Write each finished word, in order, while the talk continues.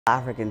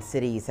African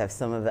cities have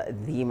some of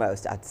the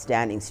most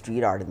outstanding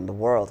street art in the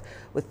world,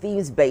 with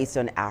themes based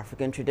on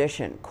African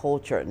tradition,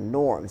 culture,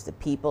 norms, the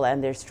people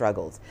and their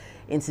struggles.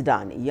 In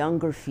Sudan, young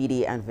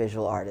graffiti and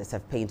visual artists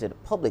have painted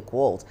public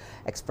walls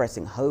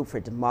expressing hope for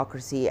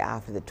democracy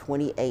after the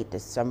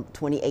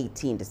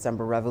 2018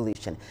 December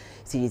revolution.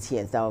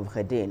 CGTN's Dawam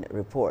Khadin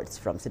reports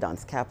from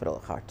Sudan's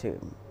capital,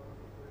 Khartoum.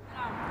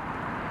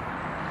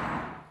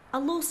 A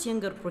lost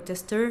younger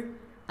protester,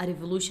 a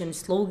revolution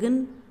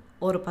slogan,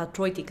 or a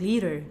patriotic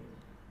leader.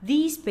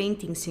 These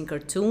paintings in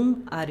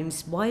Khartoum are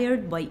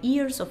inspired by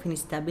years of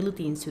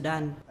instability in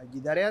Sudan.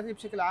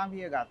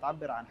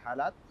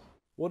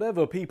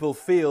 Whatever people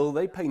feel,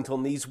 they paint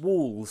on these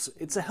walls.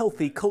 It's a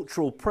healthy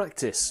cultural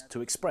practice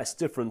to express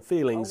different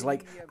feelings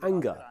like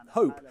anger,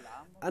 hope,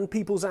 and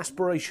people's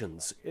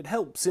aspirations. It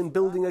helps in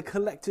building a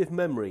collective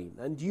memory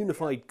and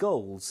unified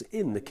goals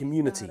in the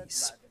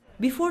communities.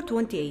 Before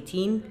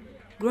 2018,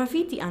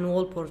 graffiti and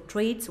wall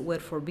portraits were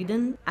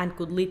forbidden and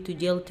could lead to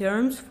jail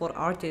terms for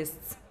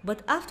artists.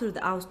 But after the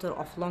ouster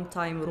of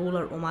longtime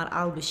ruler Omar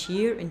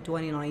al-Bashir in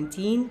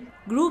 2019,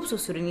 groups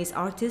of Sudanese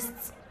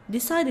artists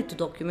decided to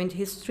document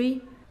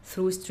history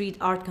through street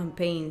art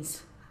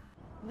campaigns.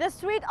 The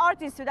street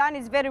art in Sudan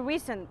is very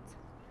recent.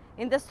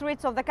 In the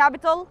streets of the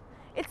capital,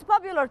 it's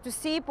popular to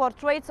see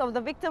portraits of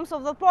the victims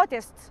of the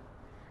protests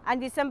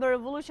and December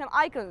Revolution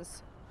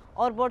icons,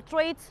 or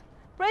portraits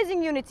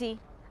praising unity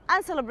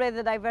and celebrate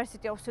the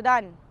diversity of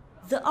Sudan.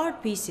 The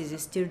art pieces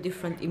stir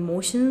different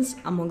emotions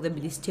among the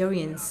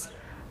pedestrians.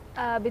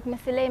 It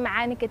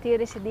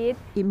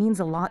means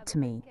a lot to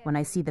me. When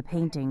I see the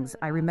paintings,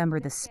 I remember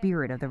the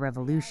spirit of the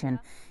revolution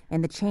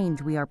and the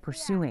change we are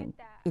pursuing.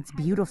 It's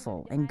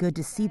beautiful and good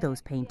to see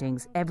those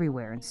paintings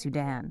everywhere in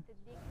Sudan.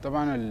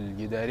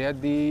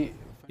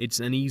 It's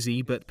an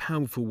easy but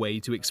powerful way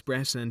to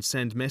express and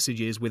send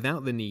messages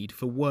without the need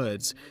for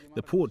words.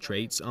 The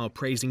portraits are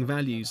praising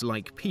values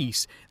like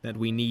peace that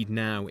we need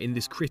now in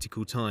this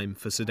critical time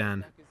for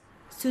Sudan.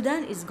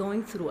 Sudan is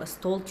going through a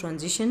stalled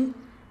transition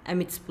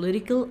amidst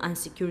political and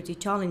security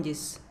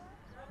challenges.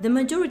 The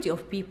majority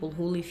of people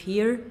who live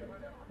here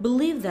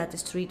believe that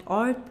street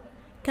art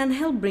can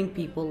help bring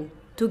people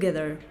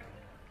together.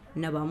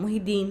 Naba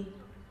Muhyiddin,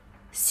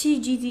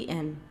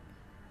 CGTN,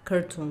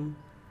 Khartoum,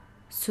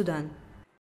 Sudan.